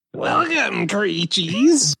Welcome,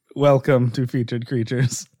 creatures. Welcome to Featured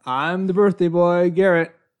Creatures. I'm the birthday boy,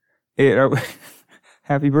 Garrett.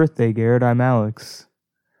 Happy birthday, Garrett. I'm Alex.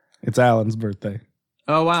 It's Alan's birthday.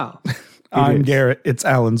 Oh, wow. I'm Garrett. It's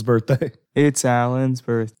Alan's birthday. It's Alan's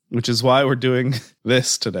birthday. Which is why we're doing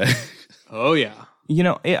this today. Oh, yeah. You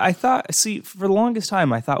know, I thought, for the longest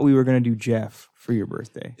time, I thought we were going to do Jeff for your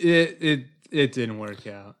birthday. It didn't work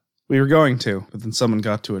out. We were going to, but then someone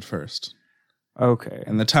got to it first. Okay.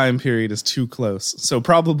 And the time period is too close. So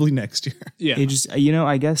probably next year. Yeah. It just,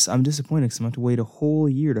 I guess I'm disappointed because I'm going to have to wait a whole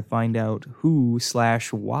year to find out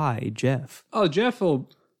who/why Jeff. Oh, Jeff will...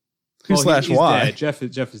 Who/why? Dead. Jeff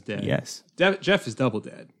is dead. Yes. Jeff is double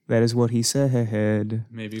dead. That is what he said.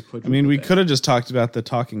 Maybe we could have just talked about the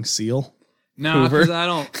talking seal. No, because I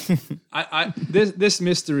don't... This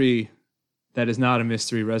mystery that is not a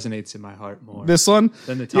mystery resonates in my heart more. This one?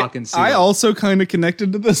 Than the talking seal. I also kind of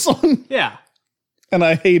connected to this one. Yeah. And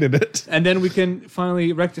I hated it. And then we can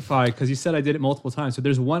finally rectify, because you said I did it multiple times. So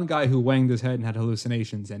there's one guy who wanged his head and had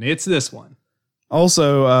hallucinations, and it's this one.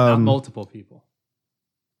 Also, not multiple people.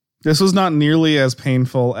 This was not nearly as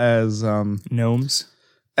painful as Gnomes?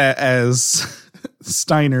 As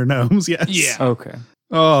Steiner gnomes, yes. Yeah. Okay.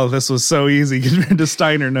 Oh, this was so easy compared to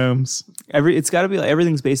Steiner gnomes. It's got to be like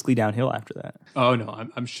everything's basically downhill after that. Oh, no,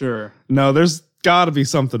 I'm sure. No, there's got to be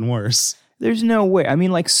something worse. There's no way. I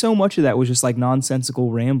mean, like, so much of that was just like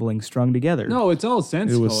nonsensical rambling strung together. No, it's all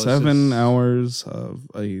sensible. It was 7 hours of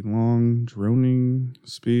a long, droning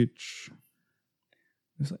speech.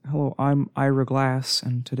 It's like, hello, I'm Ira Glass,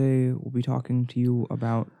 and today we'll be talking to you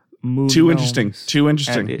about moon Too gnomes.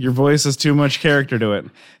 interesting. Your voice has too much character to it.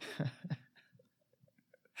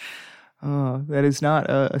 That is not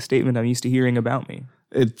a statement I'm used to hearing about me.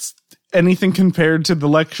 It's anything compared to the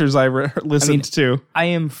lectures I listened to. I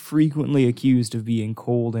am frequently accused of being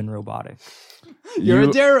cold and robotic. You're a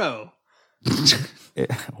Darrow.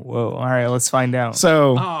 Whoa, all right, let's find out.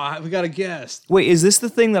 So, we got a guest. Wait, is this the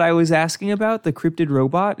thing that I was asking about? The cryptid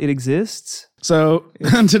robot? It exists? So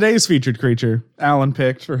today's featured creature, Alan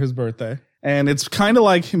picked for his birthday. And it's kind of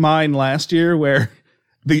like mine last year, where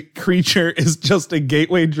the creature is just a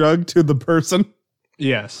gateway drug to the person.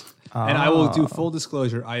 Yes. And I will do full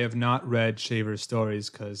disclosure. I have not read Shaver's stories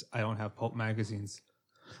because I don't have pulp magazines.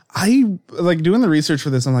 I like doing the research for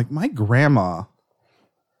this. I'm like, my grandma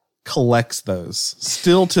collects those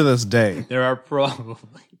still to this day. There are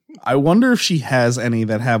probably. I wonder if she has any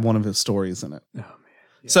that have one of his stories in it. Oh, man.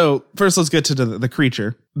 Yeah. So first, let's get to the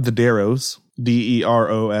creature, the Deros,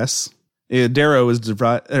 Deros. Darrow is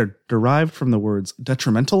derived from the words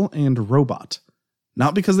detrimental and robot,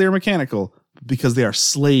 not because they are mechanical, but because they are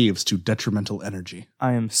slaves to detrimental energy.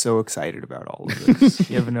 I am so excited about all of this.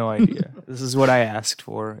 You have no idea. This is what I asked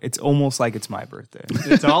for. It's almost like it's my birthday.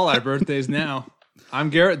 It's all our birthdays now. I'm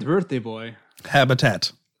Garrett, the birthday boy.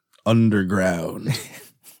 Habitat, underground.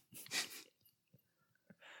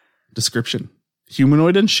 Description,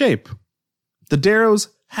 humanoid in shape. The Darrows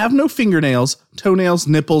have no fingernails, toenails,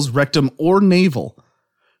 nipples, rectum, or navel.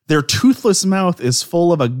 Their toothless mouth is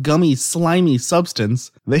full of a gummy, slimy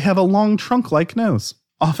substance. They have a long trunk-like nose,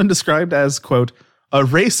 often described as, quote, a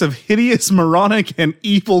race of hideous, moronic, and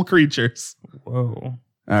evil creatures. Whoa.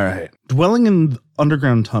 All right. Dwelling in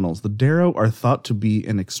underground tunnels, the Darrow are thought to be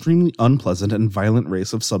an extremely unpleasant and violent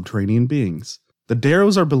race of subterranean beings. The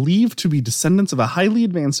Darrows are believed to be descendants of a highly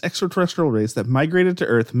advanced extraterrestrial race that migrated to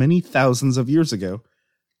Earth many thousands of years ago,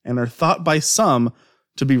 and are thought by some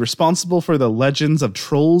to be responsible for the legends of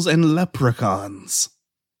trolls and leprechauns.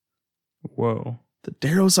 Whoa. The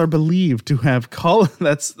Darrows are believed to have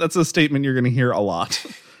that's a statement you're going to hear a lot.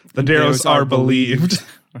 The Darrows are believed.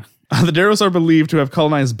 The Darrows are believed to have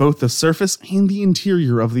colonized both the surface and the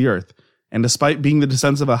interior of the Earth, and despite being the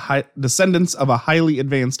descendants of a highly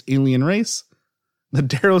advanced alien race, the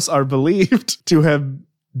Darrows are believed to have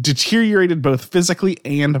deteriorated both physically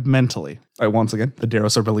and mentally. Once again, the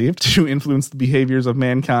Darrows are believed to influence the behaviors of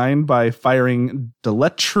mankind by firing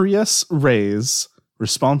deleterious rays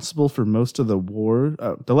responsible for most of the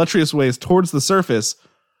deleterious rays towards the surface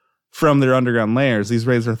from their underground layers. These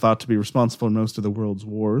rays are thought to be responsible for most of the world's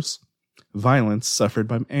wars, violence suffered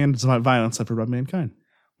by mankind.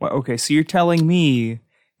 Well, okay, so you're telling me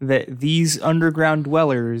that these underground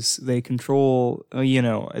dwellers, they control,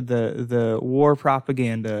 the war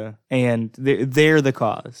propaganda, and they're the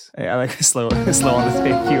cause. I like how slow on the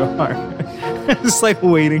take you are. Just like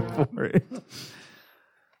waiting for it.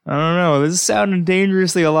 I don't know. This is sounding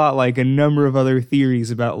dangerously a lot like a number of other theories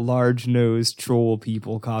about large-nosed troll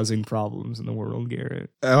people causing problems in the world, Garrett.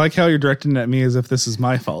 I like how you're directing at me as if this is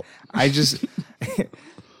my fault. I just...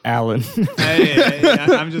 Alan. Hey,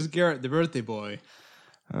 I'm just Garrett, the birthday boy.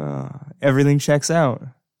 Everything checks out.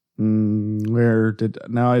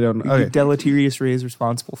 Now I don't know. Okay. Deleterious rays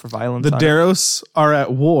responsible for violence. The Deros are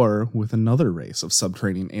at war with another race of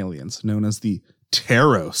subterranean aliens known as the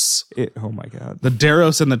Teros. Oh my god. The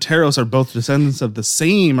Deros and the Teros are both descendants of the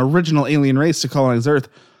same original alien race to colonize Earth,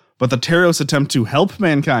 but the Teros attempt to help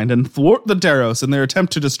mankind and thwart the Deros in their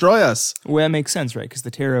attempt to destroy us. Well, that makes sense, right? Because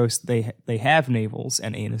the Teros, they have navels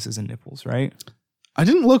and anuses and nipples, right? I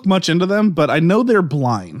didn't look much into them, but I know they're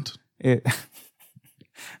blind.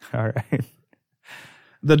 All right.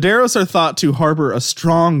 The Deros are thought to harbor a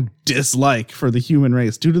strong dislike for the human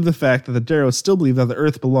race due to the fact that the Deros still believe that the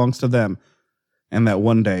Earth belongs to them, and that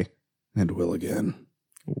one day it will again.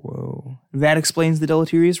 Whoa. That explains the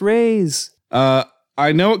deleterious rays. I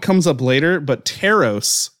know it comes up later, but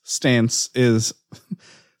Teros stands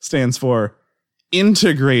for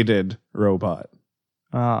integrated robot.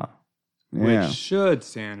 Ah. Yeah. Which should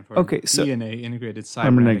stand for DNA Integrated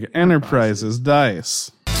Cybernetic Enterprises,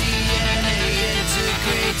 DICE. DNA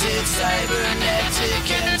Integrated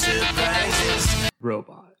Cybernetic Enterprises.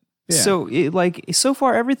 Robot. Yeah. So, so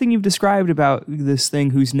far, everything you've described about this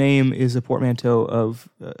thing whose name is a portmanteau of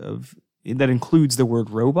that includes the word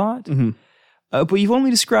robot, but you've only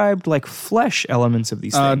described like flesh elements of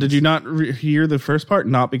these things. Did you not hear the first part?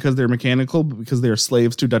 Not because they're mechanical, but because they are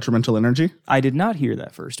slaves to detrimental energy? I did not hear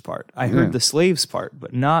that first part. I heard the slaves part,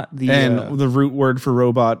 but not the... And the root word for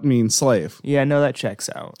robot means slave. Yeah, no, that checks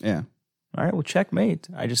out. Yeah. All right, well, checkmate.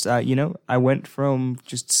 I just, I went from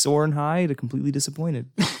just soaring high to completely disappointed.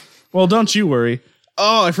 Well, don't you worry.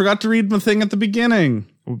 Oh, I forgot to read the thing at the beginning.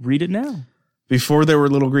 Well, read it now. Before there were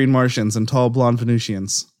little green Martians and tall blonde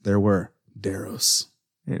Venusians, there were Deros.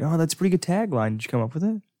 Oh, that's a pretty good tagline. Did you come up with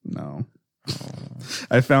it? No.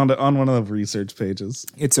 I found it on one of the research pages.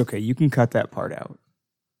 It's okay. You can cut that part out.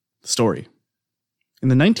 Story. In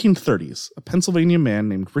the 1930s, a Pennsylvania man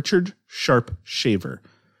named Richard Sharp Shaver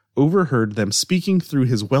overheard them speaking through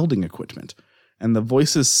his welding equipment, and the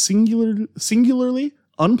voices singularly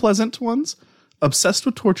unpleasant ones, obsessed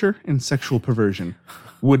with torture and sexual perversion,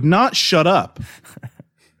 would not shut up.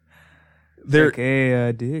 Like,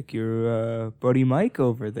 hey, Dick, your buddy Mike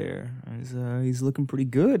over there. He's looking pretty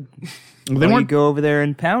good. Why don't you go over there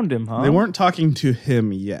and pound him, huh? They weren't talking to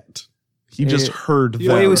him yet. He just heard them.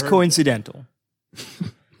 Well, it was coincidental.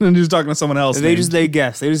 And he was talking to someone else. They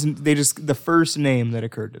guessed. They just the first name that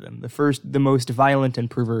occurred to them. The most violent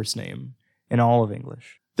and perverse name in all of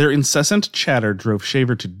English. Their incessant chatter drove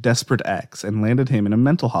Shaver to desperate acts and landed him in a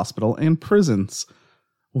mental hospital and prisons.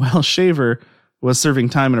 While Shaver was serving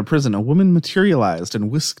time in a prison, a woman materialized and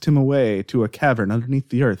whisked him away to a cavern underneath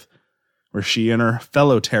the earth, where she and her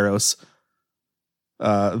fellow Teros,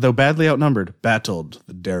 though badly outnumbered, battled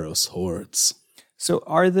the Deros hordes. So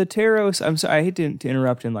are the Teros... I'm sorry, I hate to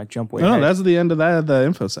interrupt and jump way No, ahead. that's the end of the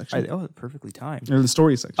info section. Perfectly timed. Or the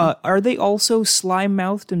story section. Are they also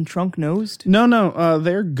slime-mouthed and trunk-nosed? No,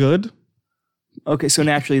 they're good. Okay, so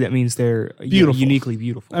naturally that means they're Beautiful. Uniquely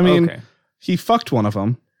beautiful. I mean, okay. He fucked one of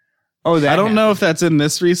them. Oh, I don't know if that's in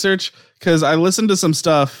this research, because I listened to some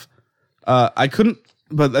stuff. I couldn't,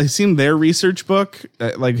 but I seen their research book,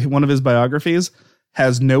 one of his biographies,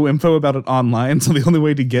 has no info about it online. So the only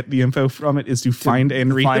way to get the info from it is to find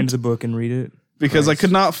and read Find it. the book and read it. Because I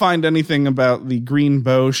could not find anything about the green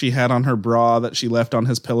bow she had on her bra that she left on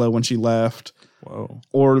his pillow when she left. Whoa.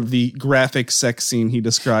 Or the graphic sex scene he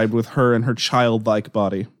described with her and her childlike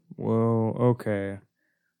body. Whoa, okay.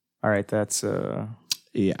 All right, that's...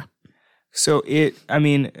 Yeah. So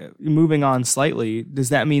moving on slightly, does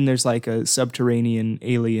that mean there's a subterranean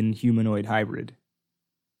alien humanoid hybrid?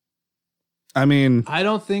 I mean... I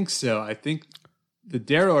don't think so. I think the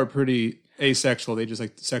Dero are pretty asexual. They just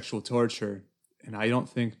like sexual torture. And I don't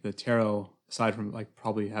think the Tero, aside from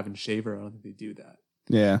probably having Shaver, I don't think they do that.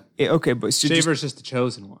 Yeah. Okay, but so Shaver's just the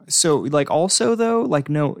chosen one. So also though,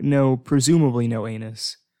 no, presumably no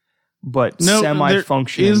anus, but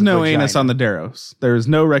semi-functioning. There is no vagina, anus on the Deros. There is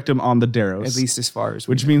no rectum on the Deros. at least as far as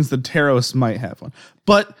which means the Teros might have one.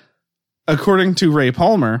 But according to Ray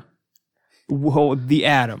Palmer, the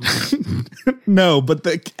Atom. no, but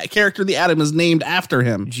the character the Atom is named after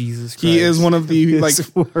him. Jesus Christ. He is one of the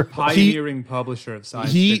pioneering publisher of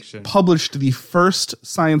science fiction. He published the first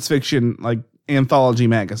science fiction anthology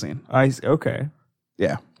magazine. Okay.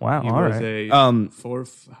 Yeah. Wow. He all was right.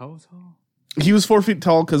 how tall? He was 4 feet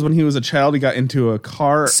tall because when he was a child, he got into a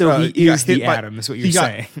car. So he is the Atom, is what you're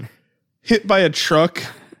saying. Hit by a truck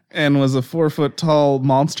and was a 4 foot tall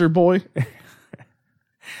monster boy.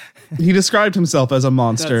 He described himself as a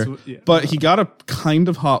monster, but he got a kind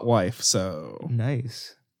of hot wife, so...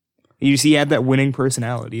 Nice. He had that winning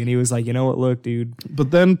personality, and he was like, you know what, look, dude.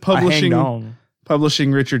 But then publishing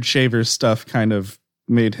publishing Richard Shaver's stuff kind of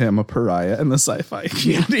made him a pariah in the sci-fi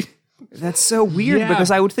community. That's so weird Yeah.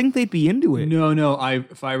 because I would think they'd be into it. No.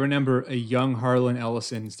 If I remember, a young Harlan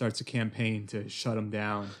Ellison starts a campaign to shut him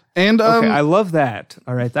down. And Okay, I love that.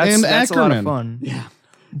 All right, that's and a lot Ackerman. of fun. Yeah.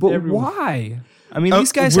 But Everyone- why? I mean,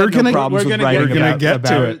 these guys we're have gonna- no problems we're with gonna writing get- we're gonna about, get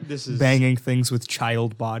to about it. This is banging things with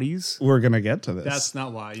child bodies. we're going to get to this. That's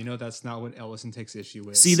not why. That's not what Ellison takes issue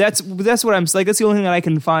with. See, that's what I'm like. That's the only thing that I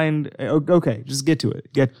can find. Okay, just get to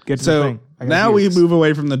it. Get to the so thing. I gotta now hear we this. move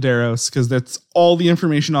away from the Darrows because that's all the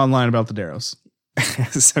information online about the Darrows.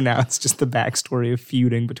 So now it's just the backstory of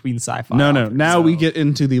feuding between sci-fi. No. authors. Now we get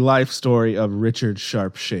into the life story of Richard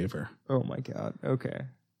Sharp Shaver. Oh my god. Okay.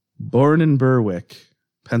 Born in Berwick,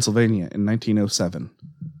 Pennsylvania in 1907,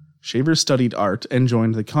 Shaver studied art and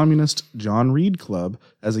joined the communist John Reed Club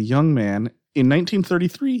as a young man. In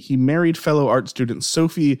 1933, he married fellow art student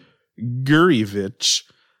Sophie Gurevich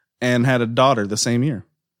and had a daughter the same year.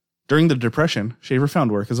 During the Depression, Shaver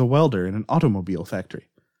found work as a welder in an automobile factory.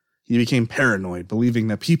 He became paranoid, believing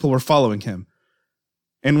that people were following him,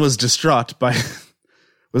 and was distraught by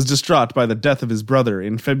the death of his brother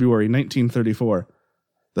in February 1934.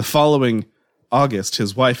 The following August,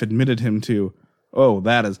 his wife admitted him to,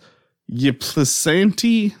 that is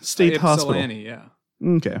Ypsilanti State Hospital. Ypsilanti, yeah.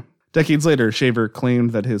 Okay. Decades later, Shaver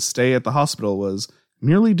claimed that his stay at the hospital was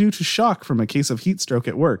merely due to shock from a case of heat stroke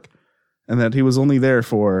at work, and that he was only there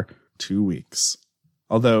for 2 weeks.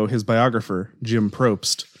 Although his biographer, Jim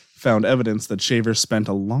Probst, found evidence that Shaver spent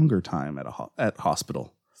a longer time at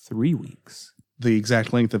hospital. 3 weeks. The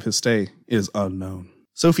exact length of his stay is unknown.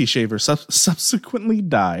 Sophie Shaver subsequently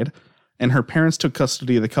died, and her parents took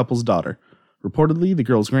custody of the couple's daughter. Reportedly, the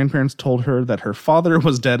girl's grandparents told her that her father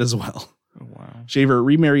was dead as well. Oh, wow. Shaver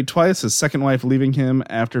remarried twice, his second wife leaving him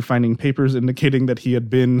after finding papers indicating that he had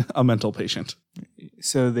been a mental patient.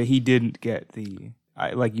 So that he didn't get the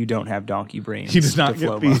you don't have donkey brains. He did not get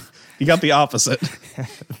diploma. he got the opposite.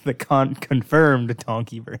 The confirmed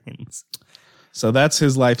donkey brains. So that's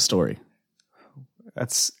his life story.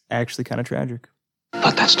 That's actually kind of tragic.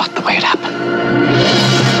 But that's not the way it happened.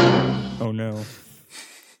 Oh no.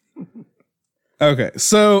 Okay,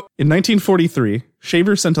 so in 1943,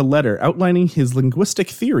 Shaver sent a letter outlining his linguistic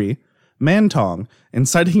theory, Mantong, and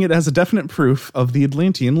citing it as a definite proof of the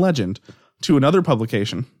Atlantean legend to another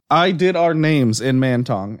publication. I did our names in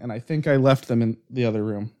Mantong, and I think I left them in the other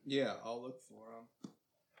room. Yeah, I'll look for them.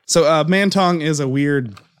 So Mantong is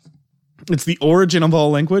it's the origin of all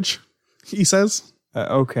language, he says.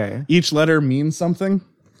 Okay. Each letter means something.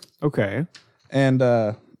 Okay. And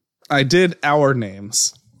I did our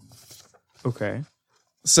names. Okay.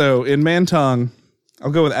 So in Mantong, I'll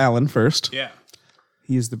go with Alan first. Yeah.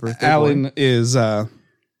 He is the birthday Alan boy. is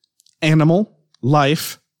animal,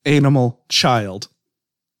 life, animal, child.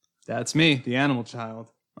 That's me, the animal child.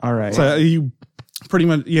 All right. So you pretty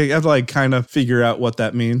much you have to kind of figure out what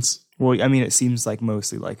that means. Well, I mean, it seems like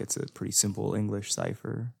mostly like it's a pretty simple English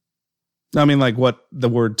cipher. I mean, what the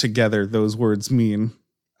word together, those words mean.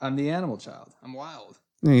 I'm the animal child. I'm wild.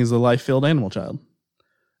 He's a life-filled animal child.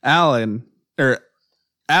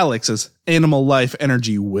 Alex is animal, life,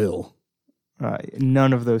 energy, will.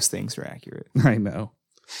 None of those things are accurate, I know.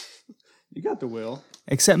 You got the will.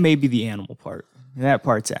 except maybe the animal part. That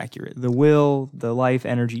part's accurate. The will, the life,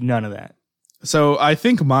 energy, none of that. So I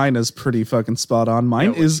think mine is pretty fucking spot on. Mine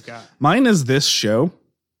what is you got? mine is this show.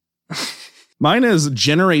 Mine is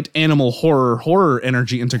generate animal horror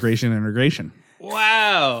energy integration.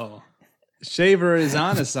 Wow. Shaver is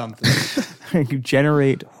onto something.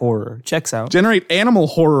 Generate horror. Checks out. Generate animal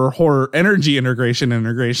horror energy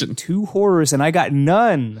integration. 2 horrors and I got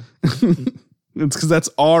none. It's because that's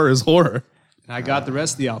R is horror. And I got the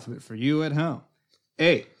rest of the alphabet for you at home.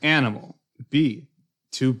 A, animal. B,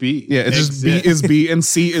 to be. Yeah, it's just B is B and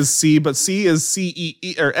C is C, but C is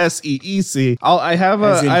C-E-E or S-E-E-C. I have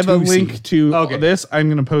As in a two C. link to Okay. this. I'm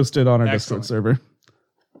going to post it on our Excellent. Discord server.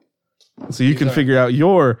 So you can figure out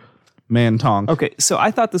your man-tong. Okay, so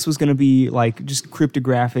I thought this was going to be like just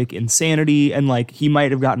cryptographic insanity and like he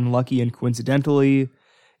might have gotten lucky and coincidentally.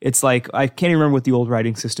 It's like, I can't even remember what the old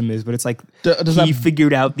writing system is, but it's like does he that-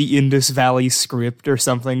 figured out the Indus Valley script or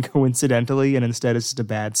something coincidentally and instead it's just a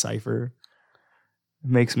bad cipher. It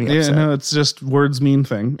makes me Yeah, upset. no, it's just words mean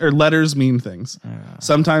letters mean things.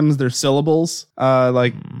 Sometimes they're syllables.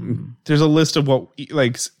 There's a list of what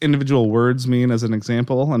individual words mean as an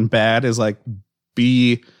example, and bad is like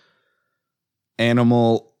be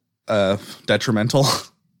animal detrimental.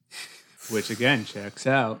 Which again checks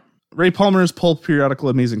out. Ray Palmer's pulp periodical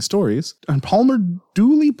Amazing Stories, and Palmer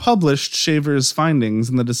duly published Shaver's findings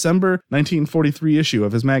in the December 1943 issue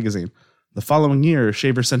of his magazine. The following year,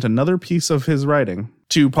 Shaver sent another piece of his writing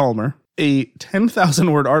to Palmer, a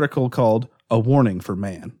 10,000-word article called A Warning for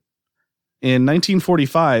Man. In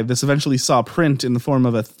 1945, this eventually saw print in the form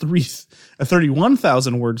of a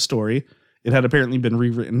 31,000-word story. It had apparently been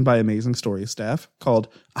rewritten by Amazing Stories staff called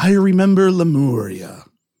I Remember Lemuria.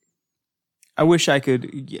 I wish I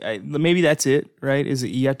could. Maybe that's it, right? Is it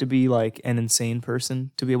you have to be like an insane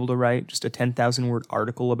person to be able to write just a 10,000-word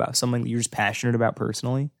article about something that you're just passionate about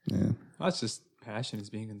personally? Yeah. Well, that's just passion is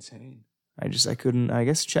being insane. I couldn't. I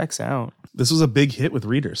guess it checks out. This was a big hit with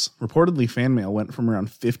readers. Reportedly, fan mail went from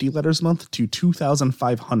around 50 letters a month to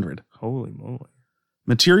 2,500. Holy moly.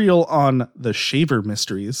 Material on the Shaver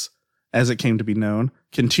Mysteries, as it came to be known,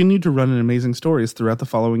 continued to run in Amazing Stories throughout the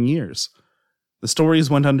following years. The stories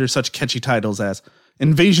went under such catchy titles as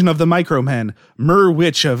Invasion of the Micromen, Mer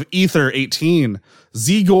Witch of Ether 18,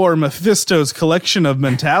 Zegor Mephisto's Collection of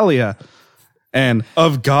Mentalia, and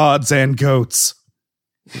Of Gods and Goats.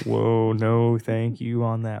 Whoa, no, thank you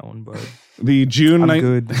on that one, bud. The June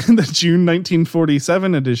good. The June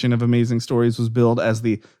 1947 edition of Amazing Stories was billed as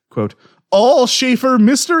the, quote, all Schaefer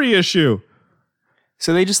mystery issue.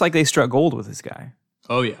 So they struck gold with this guy.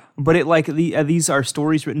 Oh, yeah. But it these are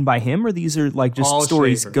stories written by him, or these are like just All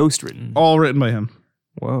stories Schaefer. ghost written? All written by him.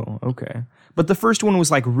 Whoa, okay. But the first one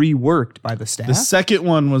was like reworked by the staff. The second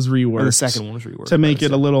one was reworked. Or the second one was reworked to make by it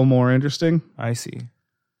the a little more interesting. I see.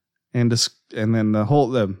 And then the whole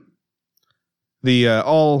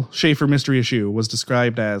all Schaefer mystery issue was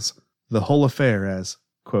described as the whole affair as,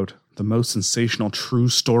 quote, the most sensational true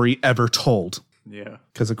story ever told. Yeah.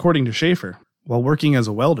 Because according to Schaefer, while working as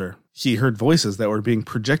a welder, he heard voices that were being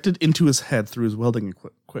projected into his head through his welding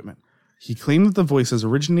equipment. He claimed that the voices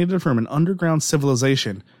originated from an underground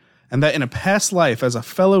civilization, and that in a past life as a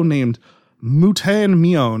fellow named Mutan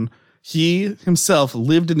Mion, he himself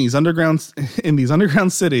lived in these underground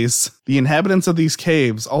cities. The inhabitants of these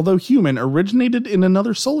caves, although human, originated in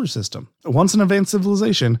another solar system. Once an advanced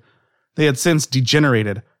civilization, they had since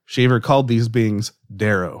degenerated. Shaver called these beings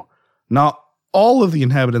Darrow. Not all of the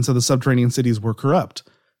inhabitants of the subterranean cities were corrupt.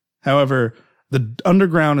 However, the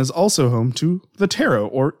underground is also home to the Tarot,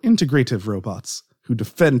 or integrative robots, who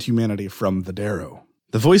defend humanity from the Darrow.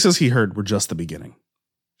 The voices he heard were just the beginning.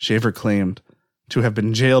 Shaver claimed to have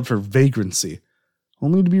been jailed for vagrancy,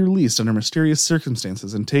 only to be released under mysterious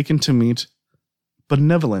circumstances and taken to meet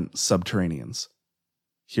benevolent subterraneans.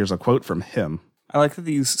 Here's a quote from him. I like that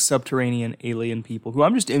these subterranean alien people, who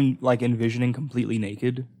I'm just envisioning completely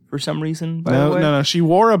naked for some reason, by the way. No, she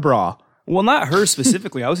wore a bra. Well, not her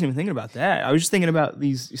specifically. I wasn't even thinking about that. I was just thinking about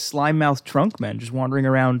these slime-mouthed trunk men just wandering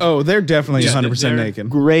around. Oh, they're definitely Yeah, 100% they're naked.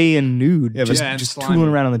 Gray and nude, Yeah, just slimy. tooling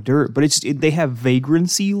around on the dirt. But they have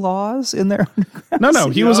vagrancy laws in their underground. No,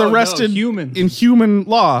 he was arrested human. in human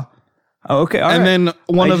law, Oh, okay, all and right. then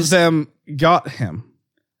one I of just- them got him.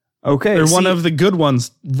 Okay, Or one see, of the good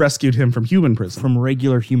ones rescued him from human prison. from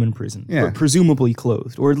regular human prison, Yeah. but presumably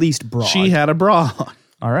clothed, or at least broad. She had a bra on.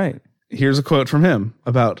 All right. Here's a quote from him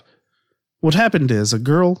about what happened is a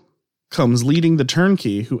girl comes leading the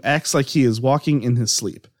turnkey who acts like he is walking in his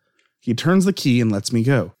sleep. He turns the key and lets me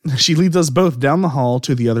go. She leads us both down the hall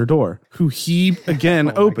to the other door, who he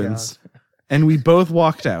again opens, and we both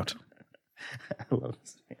walked out. I love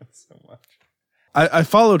this man so much. I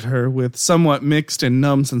followed her with somewhat mixed and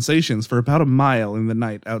numb sensations for about a mile in the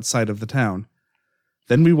night outside of the town.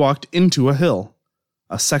 Then we walked into a hill.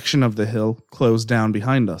 A section of the hill closed down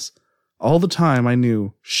behind us. All the time I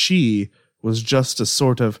knew she was just a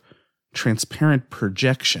sort of transparent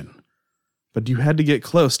projection. But you had to get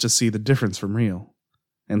close to see the difference from real.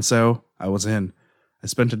 And so I was in. I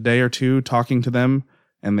spent a day or two talking to them,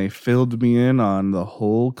 and they filled me in on the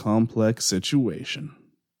whole complex situation.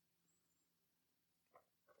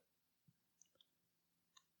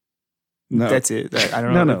 No. That's it. I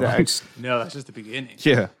don't know. No. No, that's just the beginning.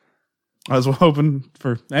 Yeah. I was hoping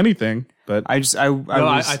for anything, but I I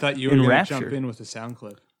thought you were in going to rapture. jump in with a sound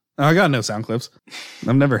clip. I got no sound clips.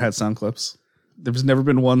 I've never had sound clips. There's never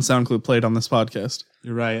been one sound clip played on this podcast.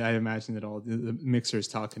 You're right. I imagined it all. The mixer is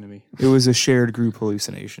talking to me. It was a shared group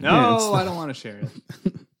hallucination. No, I don't want to share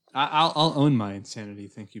it. I'll own my insanity.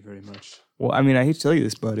 Thank you very much. Well, I mean, I hate to tell you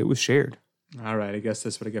this, but it was shared. All right. I guess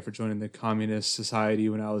that's what I get for joining the Communist Society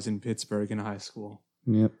when I was in Pittsburgh in high school.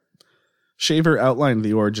 Yep. Shaver outlined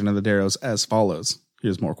the origin of the Darrows as follows.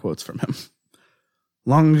 Here's more quotes from him.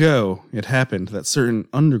 Long ago, it happened that certain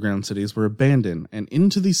underground cities were abandoned, and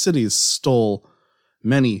into these cities stole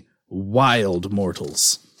many wild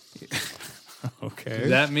mortals. Okay. Does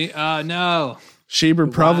that mean? No. Shaver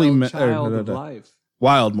probably Wild child of life.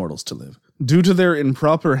 wild mortals to live. Due to their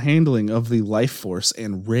improper handling of the life force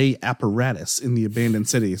and ray apparatus in the abandoned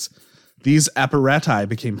cities, These apparati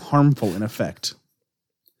became harmful in effect.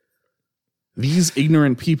 These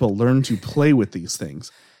ignorant people learned to play with these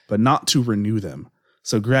things, but not to renew them.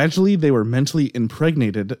 So gradually they were mentally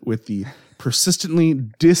impregnated with the persistently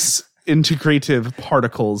disintegrative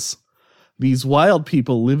particles. These wild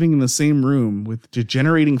people living in the same room with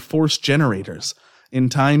degenerating force generators in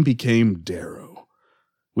time became Darrow,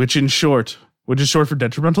 which is short for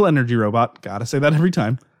detrimental energy robot. Gotta say that every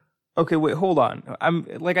time. Okay, wait, hold on.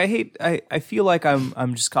 I feel like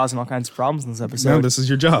I'm just causing all kinds of problems in this episode. No, this is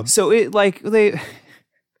your job. So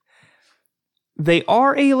they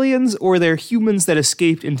are aliens, or they're humans that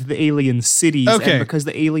escaped into the alien cities, Okay. and because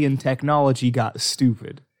the alien technology got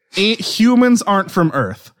stupid. Humans aren't from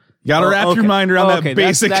Earth. You gotta wrap your mind around that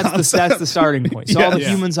basic concept. That's the starting point. So all the Yes.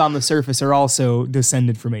 humans on the surface are also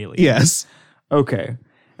descended from aliens. Yes. Okay.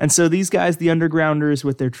 And so these guys, the undergrounders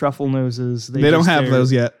with their truffle noses, They don't have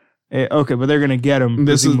those yet. Okay, but they're going to get them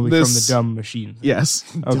This is- presumably from this- the dumb machines. Yes.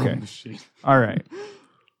 Okay. All right.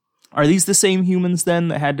 Are these the same humans then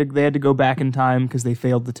that they had to go back in time because they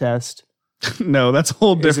failed the test? No, that's a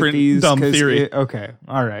whole Is it different these? dumb 'Cause theory. Okay.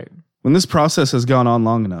 All right. When this process has gone on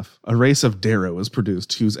long enough, a race of Darrow is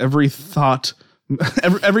produced whose every thought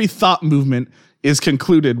movement is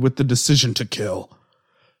concluded with the decision to kill.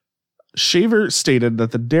 Shaver stated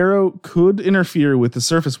that the Darrow could interfere with the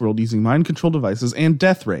surface world using mind control devices and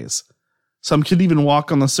death rays. Some could even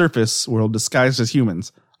walk on the surface world disguised as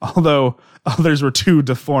humans, although others were too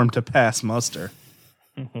deformed to pass muster.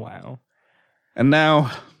 Wow. And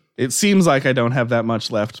now, it seems like I don't have that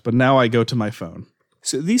much left, but now I go to my phone.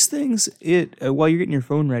 So these things, while you're getting your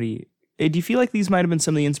phone ready, do you feel like these might have been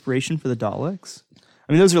some of the inspiration for the Daleks?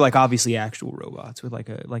 I mean, those are like obviously actual robots with like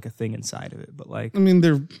a thing inside of it, but like, I mean,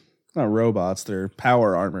 they're not robots, they're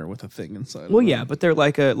power armor with a thing inside. well, of yeah, them. but they're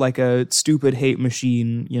like a stupid hate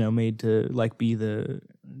machine, made to like be the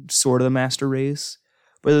sort of the master race,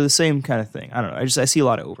 but they're the same kind of thing. I don't know. I see a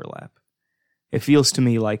lot of overlap. It feels to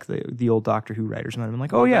me like the old Doctor Who writers might have been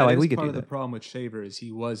like, oh yeah, like we could part do of the that. problem with Shaver is he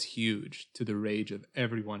was huge to the rage of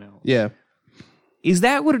everyone else. Yeah. Is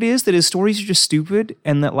that what it is? That his stories are just stupid,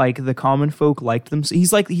 and that like the common folk liked them? So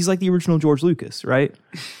he's like the original George Lucas, right?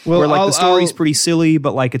 Well, Where like I'll- the story's I'll- pretty silly,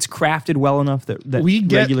 but like it's crafted well enough that we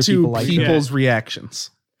get regular to people like it. people's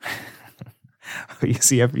reactions. You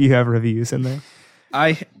see, you have reviews in there.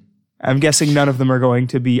 I I'm guessing none of them are going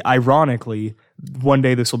to be. Ironically, one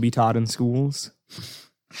day this will be taught in schools.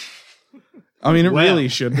 mean, it Well. really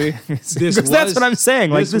should be. Because that's what I'm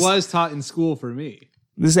saying. Like This was taught in school for me.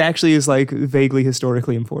 this actually is like vaguely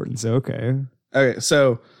historically important. So okay. Okay,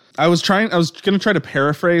 so I was going to try to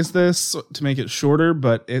paraphrase this to make it shorter,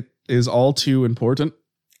 but it is all too important.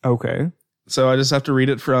 Okay. So I just have to read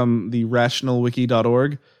it from the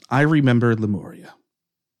rationalwiki.org. I remember Lemuria.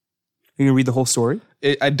 You can read the whole story?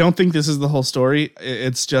 I don't think this is the whole story.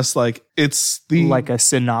 It's just like, it's the... Like a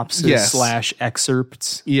synopsis Yes. /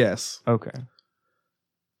 excerpts. Yes. Okay.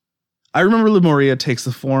 I remember Lemuria takes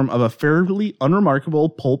the form of a fairly unremarkable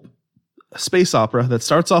pulp space opera that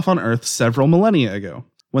starts off on Earth several millennia ago,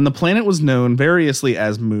 when the planet was known variously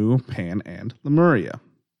as Mu, Pan, and Lemuria.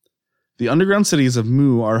 The underground cities of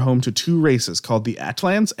Mu are home to two races called the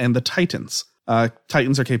Atlans and the Titans.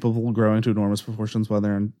 Titans are capable of growing to enormous proportions,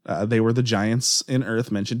 whether they were the giants in Earth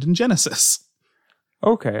mentioned in Genesis.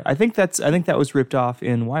 Okay. I think that was ripped off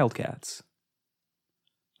in Wildcats.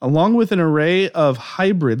 Along with an array of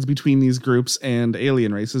hybrids between these groups and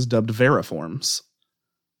alien races dubbed Veriforms.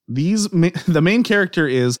 The main character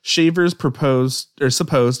is Shaver's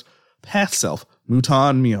supposed past self,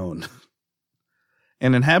 Mutan Mion,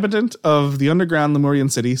 an inhabitant of the underground Lemurian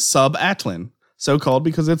city Sub-Atlan, so called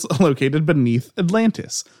because it's located beneath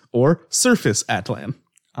Atlantis, or Surface Atlan.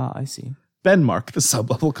 Ah, I see. Benmark, the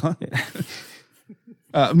sublevel continent.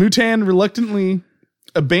 Mutan reluctantly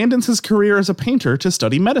abandons his career as a painter to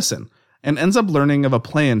study medicine, and ends up learning of a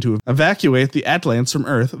plan to evacuate the Atlants from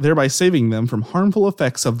Earth, thereby saving them from harmful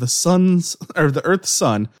effects of the Earth's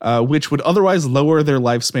sun, which would otherwise lower their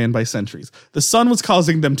lifespan by centuries. The sun was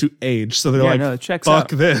causing them to age, so they're it checks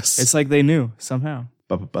fuck out. this. It's like they knew somehow.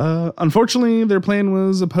 Unfortunately, their plan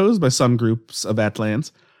was opposed by some groups of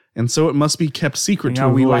Atlants, and so it must be kept secret to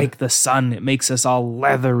We avoid. like the sun. It makes us all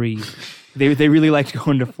leathery. They really liked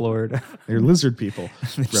going to Florida. They're lizard people.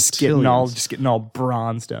 just getting all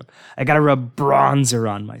bronzed up. I gotta rub bronzer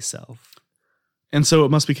on myself. And so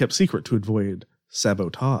it must be kept secret to avoid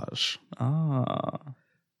sabotage. Ah.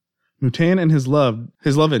 Mutan and his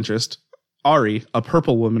love interest, Ari, a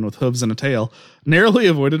purple woman with hooves and a tail, narrowly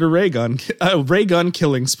avoided a ray gun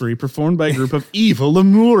killing spree performed by a group of evil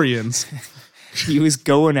Lemurians. He was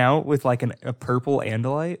going out with like a purple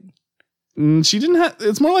Andalite. She didn't have.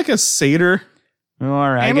 It's more like a satyr. Oh,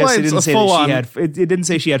 all right. I guess it didn't say that full-on- she had. It didn't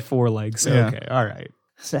say she had 4 legs. So Yeah. okay, all right.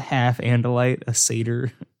 It's a half Andalite, a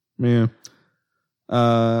satyr. Yeah.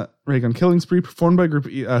 Ray-gun killing spree performed by a group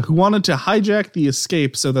who wanted to hijack the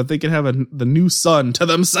escape so that they could have the new sun to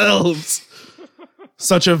themselves.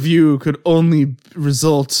 Such a view could only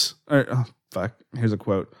result. Here's a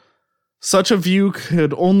quote. Such a view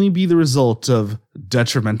could only be the result of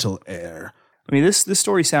detrimental air. I mean, this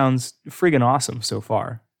story sounds friggin' awesome so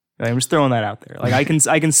far. I'm just throwing that out there. Like I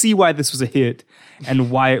can see why this was a hit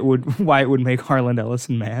and why it would make Harland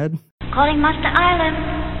Ellison mad. Calling Monster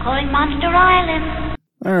Island. Calling Monster Island.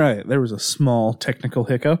 All right, there was a small technical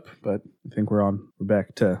hiccup, but I think we're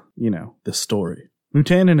back to, the story.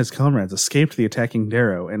 Mutan and his comrades escaped the attacking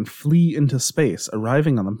Darrow and flee into space,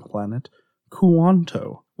 arriving on the planet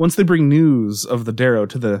Kuanto. Once they bring news of the Darrow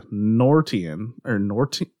to the Nortans,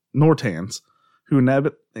 who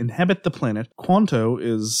inhabit the planet, Kuanto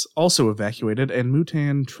is also evacuated, and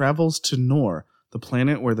Mutan travels to Nor, the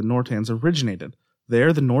planet where the Nortans originated.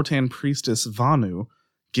 There, the Nortan priestess Vanu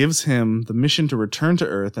gives him the mission to return to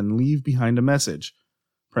Earth and leave behind a message,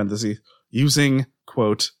 parentheses, using,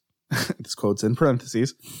 quote, this quote's in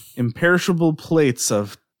parentheses, imperishable plates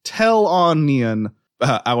of Tel-on-Neon,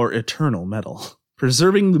 our eternal metal,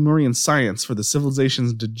 preserving Lemurian science for the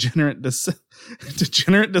civilization's degenerate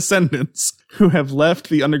descendants who have left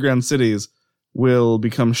the underground cities will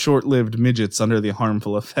become short-lived midgets under the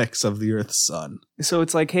harmful effects of the Earth's sun. So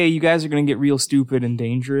it's like, hey, you guys are going to get real stupid and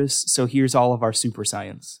dangerous, so here's all of our super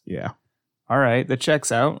science. Yeah. All right, that checks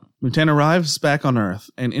out. Mutan arrives back on Earth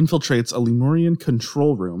and infiltrates a Lemurian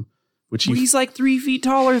control room, which He's like 3 feet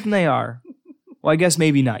taller than they are. Well, I guess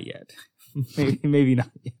maybe not yet. maybe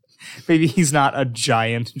not yet. Maybe he's not a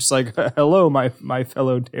giant. Just like, hello, my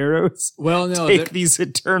fellow Darrows. Well, no, Take these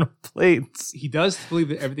eternal plates. he does believe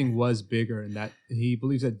that everything was bigger, and that he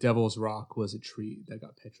believes that Devil's Rock was a tree that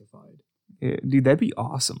got petrified. Yeah, dude, that'd be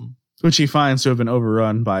awesome. which he finds to have been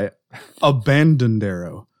overrun by Abandoned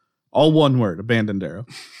Darrow. All one word, Abandoned Darrow.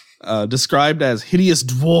 Described as hideous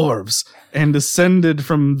dwarves and descended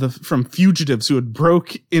from fugitives who had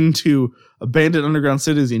broke into abandoned underground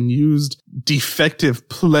cities and used defective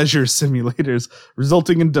pleasure simulators,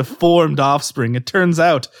 resulting in deformed offspring. It turns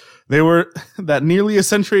out that nearly a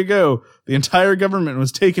century ago, the entire government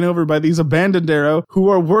was taken over by these Abandoned Darrow who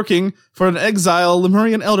are working for an exile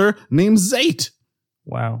Lemurian elder named Zate.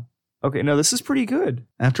 Wow. Okay, no, this is pretty good.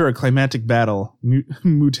 After a climactic battle,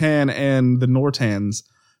 Mutan and the Nortans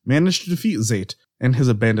managed to defeat Zate and his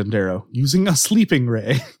Abandoned Darrow using a sleeping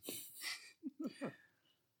ray.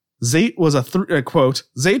 Zate was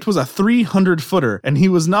Zate was a 300-footer, and he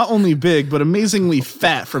was not only big, but amazingly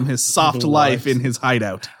fat from his soft life in his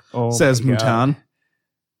hideout, says Mutan.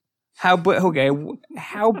 How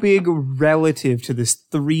big relative to this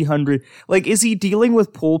 300? Like, is he dealing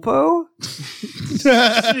with Pulpo?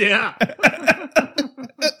 Yeah.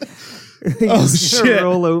 He's gonna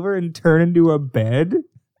roll over and turn into a bed?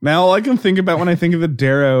 Now all I can think about when I think of the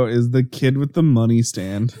Darrow is the kid with the money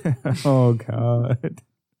stand. Oh, God.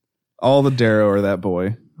 All the Darrow are that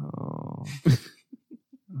boy. Oh.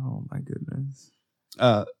 Oh, my goodness.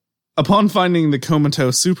 Upon finding the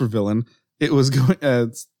comatose supervillain, it was going...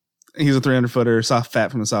 he's a 300-footer, soft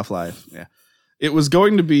fat from a soft life. Yeah. It was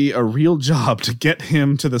going to be a real job to get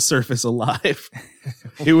him to the surface alive.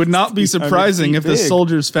 It would not be surprising if the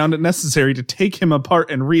soldiers found it necessary to take him apart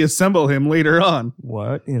and reassemble him later on.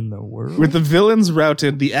 What in the world? With the villains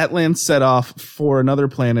routed, the Atlans set off for another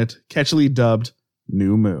planet, catchily dubbed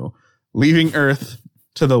New Mu, leaving Earth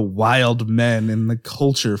to the wild men in the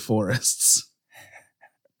culture forests.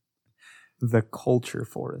 The culture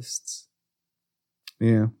forests.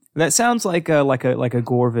 Yeah. That sounds like a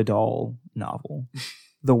Gore Vidal novel.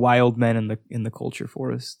 The wild men in the culture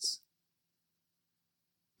forests.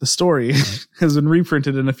 The story has been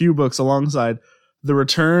reprinted in a few books alongside The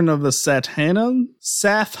Return of the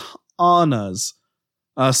Sathanas,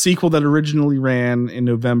 a sequel that originally ran in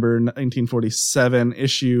November 1947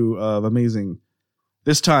 issue of Amazing,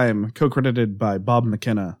 this time co-credited by Bob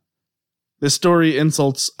McKenna. This story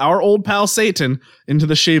insults our old pal Satan into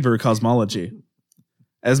the Shaver cosmology.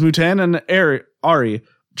 As Mutan and Ari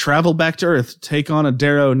travel back to Earth to take on a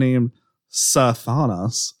Darrow named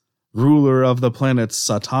Sathanas, ruler of the planet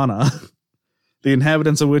Satana, the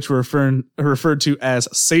inhabitants of which were referred to as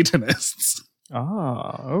Satanists.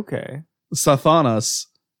 Ah, okay. Sathanas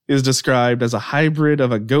is described as a hybrid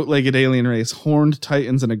of a goat-legged alien race, horned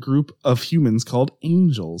titans, and a group of humans called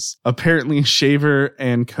angels. Apparently, Shaver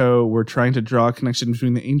and co. were trying to draw a connection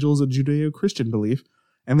between the angels of Judeo-Christian belief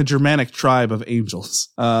and the Germanic tribe of angels.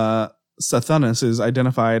 Sathanas is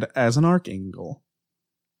identified as an archangel.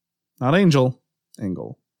 Not angel,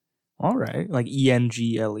 angle. All right. Like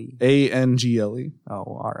E-N-G-L-E. A-N-G-L-E. Oh,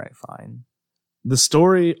 all right, fine. The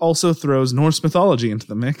story also throws Norse mythology into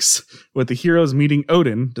the mix, with the heroes meeting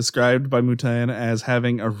Odin, described by Mutayan as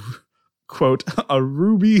having a, quote, a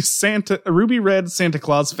ruby red Santa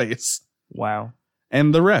Claus face. Wow.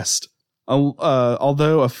 And the rest.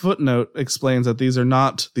 Although a footnote explains that these are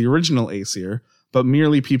not the original Aesir, but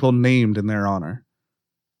merely people named in their honor.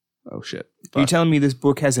 Oh, shit. Are you telling me this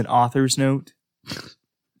book has an author's note?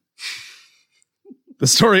 The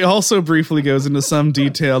story also briefly goes into some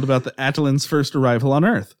detail about the Atlan's first arrival on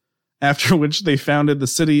Earth, after which they founded the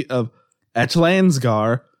city of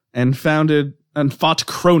Atlansgar and fought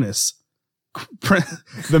Cronus,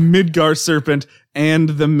 the Midgar serpent, and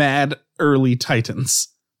the mad early Titans.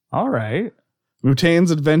 All right.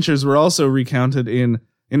 Mutane's adventures were also recounted in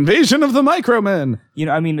Invasion of the Micromen. You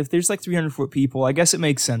know, I mean, if there's like 300-foot people, I guess it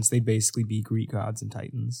makes sense they'd basically be Greek gods and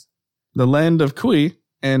titans. The land of Kui,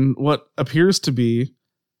 and what appears to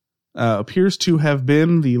have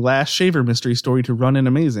been the last Shaver mystery story to run in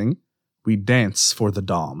Amazing, We Dance for the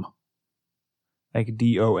Dom. Like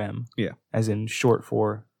D-O-M. Yeah. As in short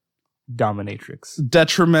for dominatrix.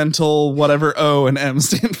 Detrimental, whatever O and M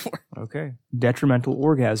stand for. Okay. Detrimental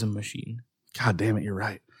orgasm machine. God damn it, you're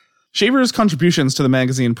right. Shaver's contributions to the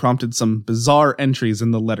magazine prompted some bizarre entries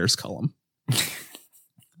in the letters column.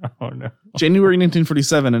 Oh, no. January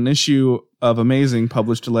 1947, an issue of Amazing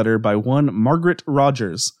published a letter by one Margaret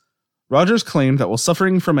Rogers. Rogers claimed that while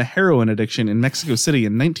suffering from a heroin addiction in Mexico City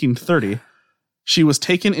in 1930, she was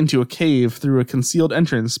taken into a cave through a concealed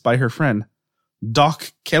entrance by her friend,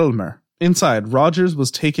 Doc Kelmer. Inside, Rogers was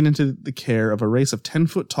taken into the care of a race of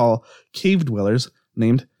 10-foot-tall cave dwellers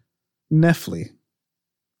named Nephi.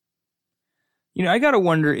 You know, I gotta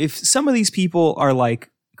wonder if some of these people are like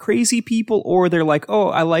crazy people, or they're like, oh,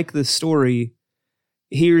 I like this story.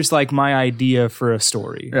 Here's like my idea for a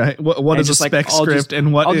story. Right? What is a spec script,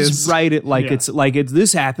 and I'll is? just write it like it's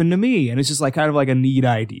this happened to me, and it's just like kind of like a neat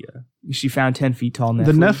idea. She found 10 feet tall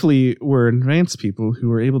Nephi. The Nephi were advanced people who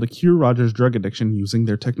were able to cure Rogers' drug addiction using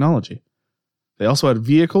their technology. They also had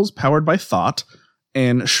vehicles powered by thought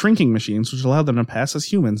and shrinking machines, which allowed them to pass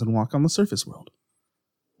as humans and walk on the surface world.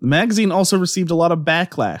 The magazine also received a lot of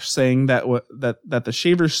backlash, saying that the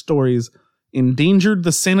Shaver stories endangered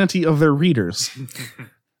the sanity of their readers.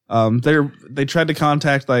 They tried to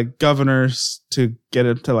contact like governors to get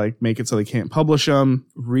it to like make it so they can't publish them.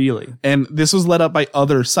 Really? And this was led up by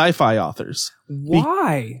other sci-fi authors.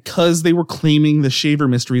 Why? Because they were claiming the Shaver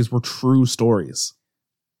mysteries were true stories.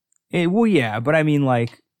 Well, yeah, but I mean,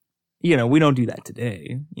 like, you know, we don't do that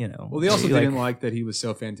today. You know. Well, they also didn't like that he was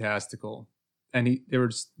so fantastical. And they were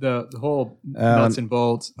just the whole nuts and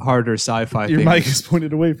bolts, harder sci-fi Your thing. mic is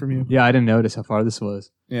pointed away from you. Yeah, I didn't notice how far this was.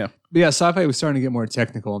 Yeah. But yeah, sci-fi was starting to get more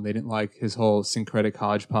technical, and they didn't like his whole syncretic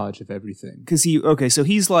hodgepodge of everything. Because so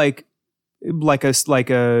he's like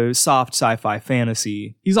a soft sci-fi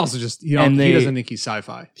fantasy. He's also just he doesn't think he's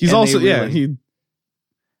sci-fi. He's And also they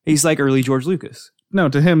he's like early George Lucas. No,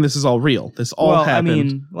 to him this is all real. This all happened. I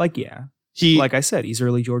mean, like, yeah. like I said, he's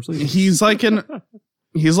early George Lucas. He's like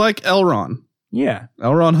he's like Elron. Yeah.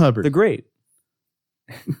 L. Hubbard. The Great.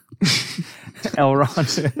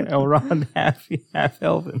 Elron half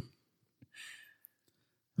Elvin.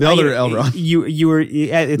 The other Elron. You were.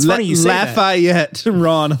 It's funny you say Lafayette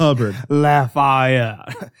Ron Hubbard.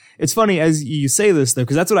 Lafayette. It's funny as you say this though,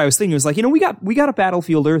 because that's what I was thinking. It was like, you know, we got a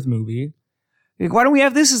Battlefield Earth movie. Like, why don't we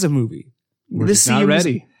have this as a movie? This seems not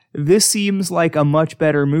ready. This seems like a much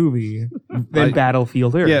better movie than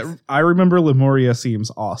Battlefield Earth. Yeah, I remember Lemuria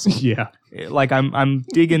seems awesome. Yeah. Like I'm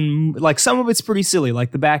digging, like some of it's pretty silly,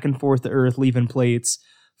 like the back and forth to Earth leaving plates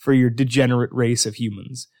for your degenerate race of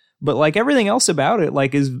humans. But like everything else about it,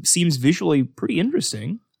 like seems visually pretty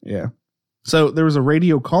interesting. Yeah. So there was a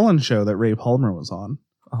radio call-in show that Ray Palmer was on.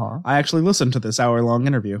 Uh-huh. I actually listened to this hour-long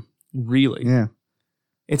interview. Really? Yeah.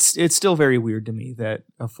 It's still very weird to me that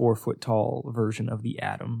a 4-foot-tall version of the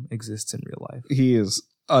Atom exists in real life. He is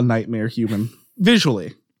a nightmare human.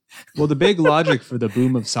 Visually. Well, the big logic for the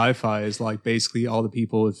boom of sci-fi is like basically all the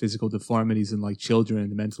people with physical deformities and like children and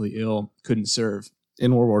the mentally ill couldn't serve.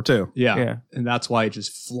 In World War II. Yeah. And that's why it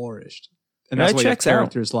just flourished. And that's why you have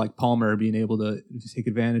characters like Palmer being able to take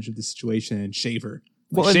advantage of the situation, and Shaver.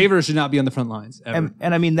 Shaver should not be on the front lines ever.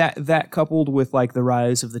 And I mean that coupled with like the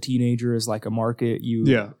rise of the teenager as like a market,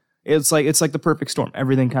 it's like the perfect storm.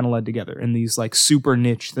 Everything kind of led together, and these like super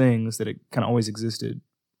niche things that it kind of always existed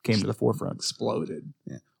came to the forefront. Exploded.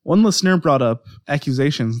 Yeah. One listener brought up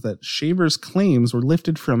accusations that Shaver's claims were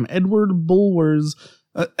lifted from Edward Bulwer's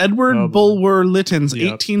Edward Bulwer Lytton's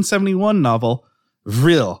Yep. 1871 novel,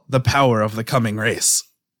 Vril, The Power of the Coming Race.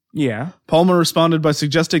 Yeah. Palmer responded by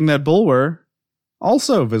suggesting that Bulwer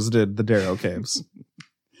also visited the Darrow Caves.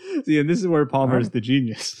 See, and this is where Palmer's the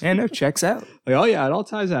genius. And no, checks out. Like, oh yeah, it all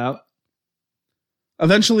ties out.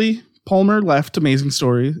 Eventually, Palmer left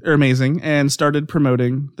Amazing and started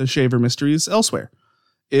promoting the Shaver Mysteries elsewhere.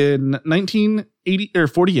 In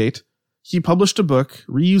 1948, he published a book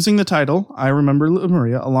reusing the title I Remember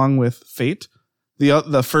Lemuria along with Fate,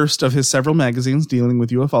 the first of his several magazines dealing with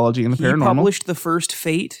ufology and the He paranormal. published the first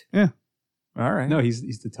Fate? Yeah. All right. No, he's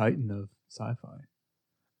the titan of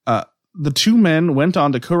sci-fi. The two men went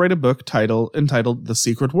on to co-write a book entitled The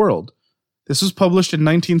Secret World. This was published in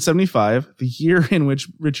 1975, the year in which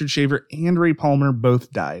Richard Shaver and Ray Palmer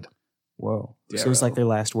both died. Whoa. So it was like their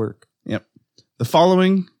last work. Yep.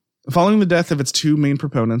 Following the death of its two main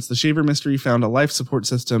proponents, the Shaver mystery found a life support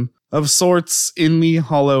system of sorts in the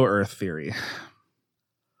Hollow Earth theory.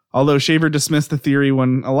 Although Shaver dismissed the theory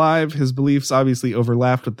when alive, his beliefs obviously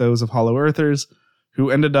overlapped with those of Hollow Earthers, who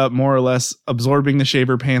ended up more or less absorbing the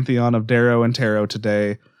Shaver pantheon of Darrow and Tarot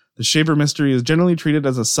today. The Shaver mystery is generally treated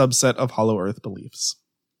as a subset of Hollow Earth beliefs.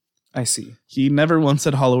 I see. He never once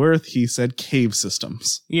said Hollow Earth, he said cave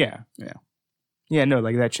systems. Yeah. Yeah. Yeah, no,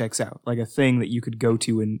 like that checks out. Like a thing that you could go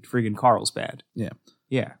to in friggin' Carlsbad. Yeah.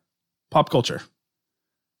 Yeah. Pop culture.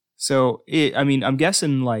 So, I'm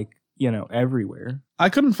guessing everywhere. I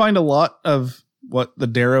couldn't find a lot of what the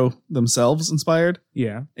Darrow themselves inspired,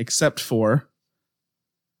 Yeah. except for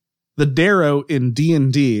the Darrow in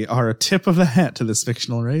D&D are a tip of the hat to this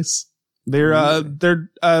fictional race. They're you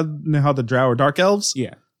know how the Drow are dark elves?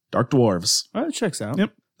 Yeah. Dark dwarves. Well, it checks out.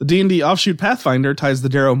 Yep. The D&D offshoot Pathfinder ties the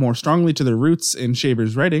Darrow more strongly to their roots in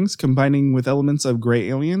Shaver's writings, combining with elements of gray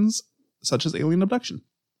aliens, such as alien abduction.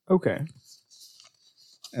 Okay.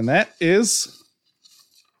 And that is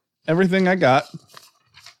everything I got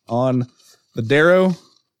on the Darrow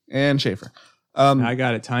and Shaver. I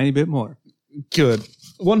got a tiny bit more. Good.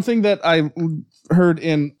 One thing that I heard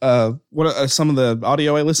in some of the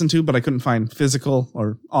audio I listened to, but I couldn't find physical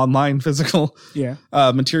or online physical Yeah.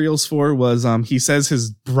 materials for was he says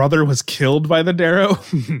his brother was killed by the Darrow.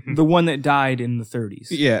 The one that died in the 30s.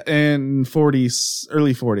 Yeah, in early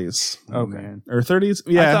 40s. Okay. Or 30s.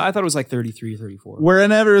 Yeah. I thought it was like 33, 34.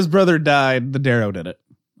 Wherever his brother died, the Darrow did it.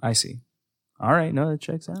 I see. All right. No, that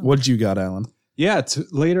checks out. What'd you got, Alan? Yeah,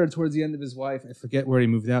 later towards the end of his wife, I forget where he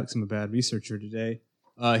moved out because I'm a bad researcher today.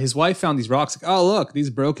 His wife found these rocks. Like, oh, look,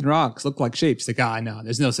 these broken rocks look like shapes. Like, no,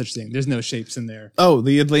 there's no such thing. There's no shapes in there. Oh,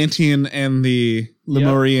 the Atlantean and the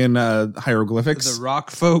Lemurian hieroglyphics. The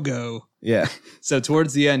rock fogo. Yeah. So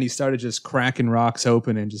towards the end, he started just cracking rocks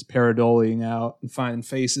open and just pareidoling out and finding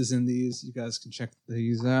faces in these. You guys can check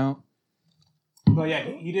these out. But yeah,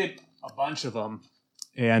 he did a bunch of them.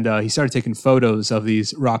 And he started taking photos of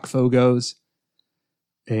these rock fogos.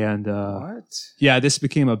 And yeah, this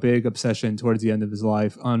became a big obsession towards the end of his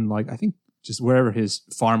life. I think just wherever his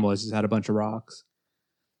farm was, just had a bunch of rocks.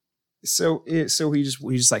 So he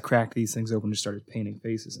just like cracked these things open and just started painting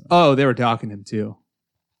faces in them. Oh, they were docking him too.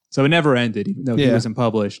 So it never ended, even though he Yeah. wasn't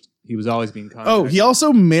published. He was always being contacted. Oh, he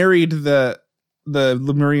also married the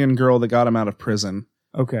Lemurian girl that got him out of prison.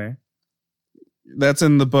 Okay. That's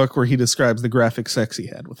in the book where he describes the graphic sex he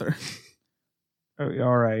had with her. Oh,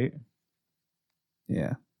 all right.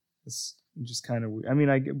 Yeah. It's just kind of weird. I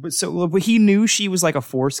mean, but he knew she was like a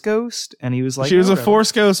Force ghost, and he was like, she was oh, a whatever.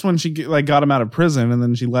 Force ghost when she got him out of prison, and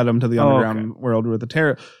then she led him to the underground world with the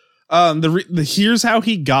Tarot. Here's how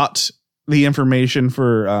he got the information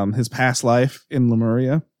for his past life in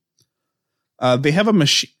Lemuria. They have a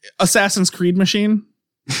Assassin's Creed machine.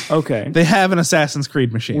 Okay. They have an Assassin's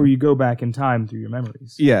Creed machine. Where you go back in time through your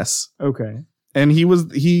memories. Yes. Okay. And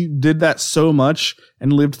he did that so much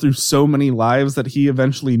and lived through so many lives that he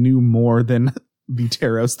eventually knew more than the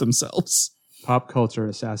Taros themselves. Pop culture,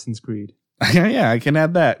 Assassin's Creed. Yeah, I can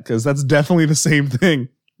add that because that's definitely the same thing.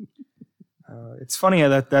 It's funny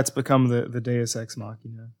how that's become the Deus Ex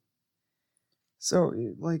Machina. So,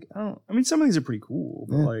 some of these are pretty cool,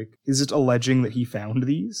 but Yeah. is it alleging that he found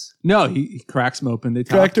these? No, he cracks them open. They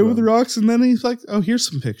Cracked talk to over the him. rocks, and then he's like, "Oh, here's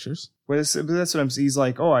some pictures." But that's what I'm saying. He's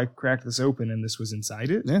like, oh, I cracked this open and this was inside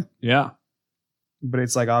it. Yeah. Yeah. But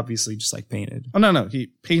it's like obviously just like painted. Oh no, he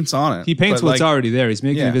paints on it. He paints but, what's like, already there. He's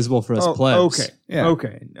making Yeah. it visible for us Oh, plebs. okay. Yeah.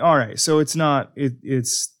 Okay. All right. So it's not,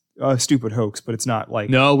 it's a stupid hoax, but it's not like,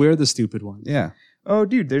 No, we're the stupid ones. Yeah, oh,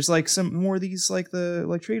 dude, there's like some more of these like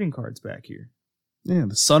trading cards back here. yeah.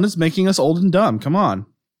 The sun is making us old and dumb. Come on.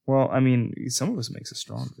 Well, I mean, some of us makes us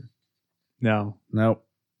stronger. No, Nope.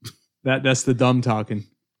 that's the dumb talking.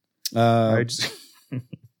 I just,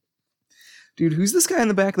 Dude, who's this guy in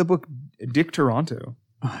the back of the book? Dick Toronto.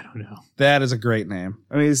 I don't know. That is a great name.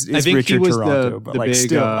 I mean, it's I think Richard he was Toronto, but the like big,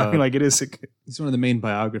 still, I mean, like it is. He's one of the main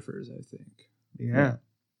biographers, I think. Yeah.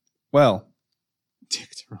 Well, Dick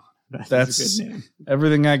Toronto. That's a good name.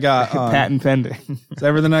 everything I got on. Patent pending. That's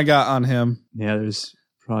everything I got on him. Yeah, there's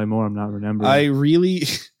probably more I'm not remembering.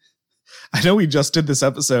 I know we just did this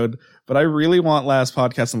episode, but I really want Last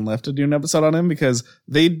Podcast and Left to do an episode on him because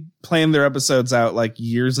they plan their episodes out like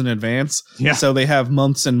years in advance. Yeah. So they have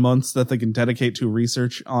months and months that they can dedicate to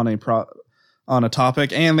research on a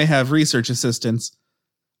topic, and they have research assistants.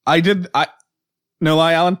 No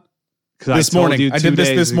lie, Alan. This morning. I did this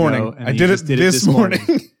this morning. I did it this morning.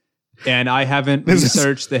 And I haven't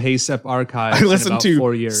researched the HACEP archives I listened in about to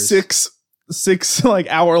 4 years. six like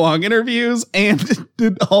hour-long interviews and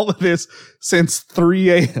did all of this since 3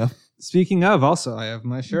 a.m. Speaking of, also, I have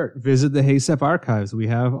my shirt. Visit the HACEP archives. We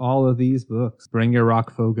have all of these books. Bring your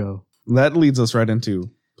rock fogo. That leads us right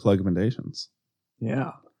into plug recommendations.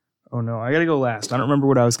 Yeah. Oh no, I gotta go last. I don't remember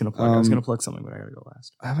what I was gonna plug. I was gonna plug something, but I gotta go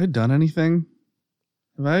last. Have I done anything?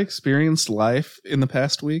 Have I experienced life in the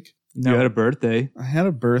past week? You had a birthday. I had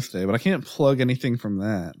a birthday, but I can't plug anything from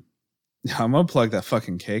that. I'm gonna plug that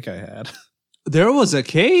fucking cake I had. There was a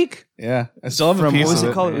cake? Yeah, I still have a From piece what was of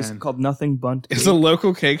it it. called? man. It was called Nothing Bunt. It's a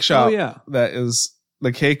local cake shop. Oh, yeah.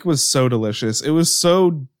 The cake was so delicious. It was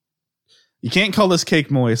so, you can't call this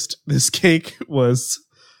cake moist. This cake was,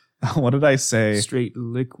 what did I say? Straight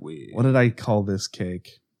liquid. What did I call this cake?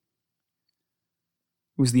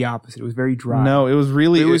 It was the opposite. It was very dry. No, it was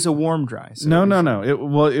really, it was a warm dry. So no. it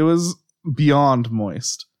was It was beyond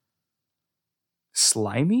moist.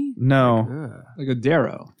 slimy. No, Ugh. Like a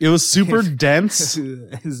Darrow. it was super dense.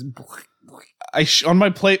 It's- On my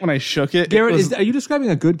plate when I shook it, Garrett, it was are you describing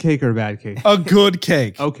a good cake or a bad cake? a good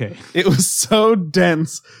cake. Okay. It was so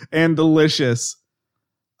dense and delicious.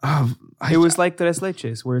 It was like tres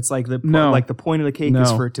leches, where it's like the No. like the point of the cake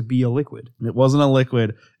is No. for it to be a liquid. It wasn't a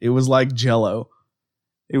liquid. It was like Jell-O.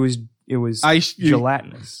 It was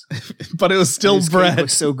gelatinous. But it was still This cake bread.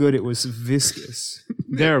 was so good it was viscous.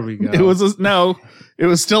 There we go. It was it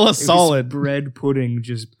was still a solid. It was bread pudding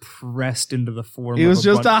just pressed into the form. It of was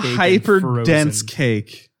just a bunt cake and hyper dense frozen.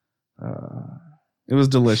 cake. It was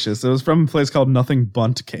delicious. It was from a place called Nothing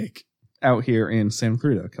Bunt Cake out here in Santa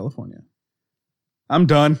Clarita, California. I'm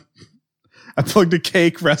done. I plugged a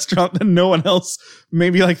cake restaurant that no one else,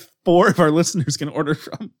 maybe like 4 of our listeners can order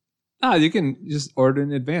from. you can just order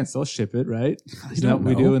in advance. They'll ship it, right? Isn't that don't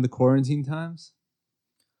what we know. do in the quarantine times?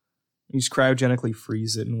 You just cryogenically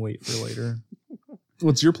freeze it and wait for later.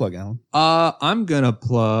 What's your plug, Alan? I'm gonna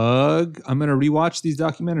rewatch these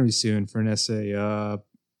documentaries soon for an essay.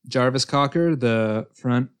 Jarvis Cocker, the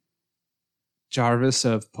front Jarvis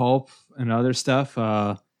of Pulp and other stuff,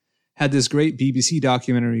 had this great BBC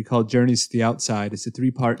documentary called Journeys to the Outside. It's a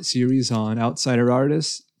 3-part series on outsider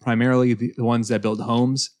artists, primarily the ones that build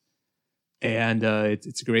homes. And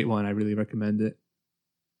it's a great one. I really recommend it.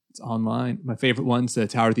 It's online. My favorite one's the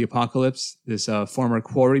Tower of the Apocalypse. This former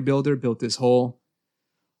quarry builder built this whole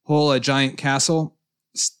giant castle,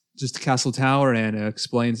 just a castle tower, and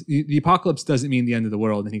explains the apocalypse doesn't mean the end of the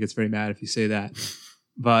world, and he gets very mad if you say that.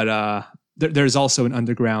 But there's also an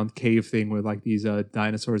underground cave thing where like these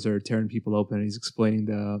dinosaurs are tearing people open, and he's explaining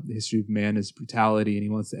the history of man as brutality, and he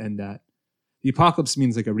wants to end that. The apocalypse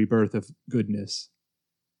means like a rebirth of goodness,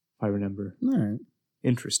 if I remember. All right.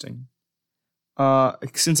 Interesting.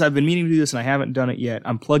 Since I've been meaning to do this and I haven't done it yet,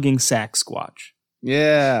 I'm plugging Sasquatch.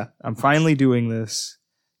 Yeah. I'm finally doing this.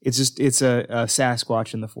 It's a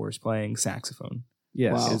Sasquatch in the forest playing saxophone.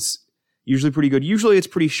 Yes. Wow. It's usually pretty good. Usually it's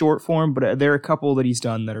pretty short form, but there are a couple that he's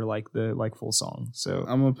done that are like full song. So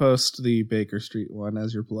I'm gonna post the Baker Street one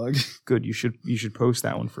as your plug. good. You should post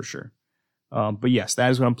that one for sure. But yes, that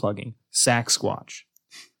is what I'm plugging. Sasquatch.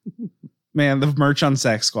 Man, the merch on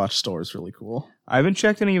Sasquatch store is really cool. I haven't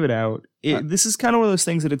checked any of it out. This is kind of one of those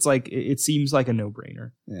things that it's like it seems like a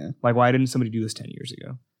no-brainer. Yeah. Like, why didn't somebody do this 10 years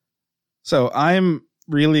ago? So I'm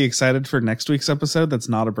really excited for next week's episode. That's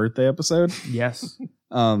not a birthday episode. Yes.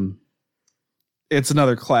 It's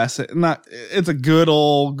another classic. It's a good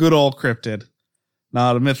old cryptid.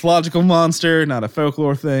 Not a mythological monster, not a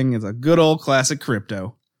folklore thing. It's a good old classic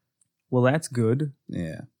crypto. Well, that's good.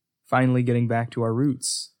 Yeah. Finally getting back to our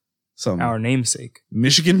roots. Some Our namesake.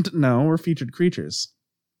 Michigan. No, we're featured creatures.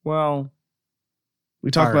 Well, We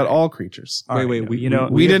talk All about right. all creatures. all right, Wait, you know,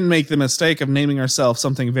 We didn't make the mistake of naming ourselves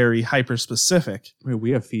something very hyper specific. Wait,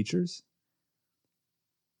 we have features?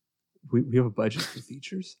 We have a budget for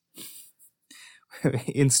features?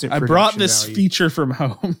 instant. I brought production this value. feature from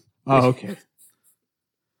home. Oh, okay.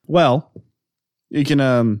 Well, you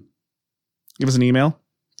can give us an email,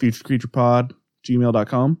 featuredcreaturepod,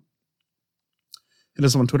 gmail.com. Hit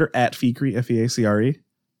us on Twitter at Feacre, F-E-A-C-R-E.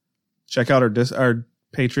 Check out our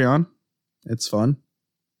Patreon. It's fun.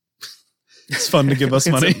 It's fun to give us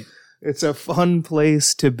money. It's a fun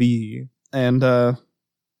place to be. And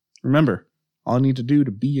remember, all you need to do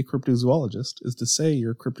to be a cryptozoologist is to say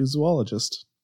you're a cryptozoologist.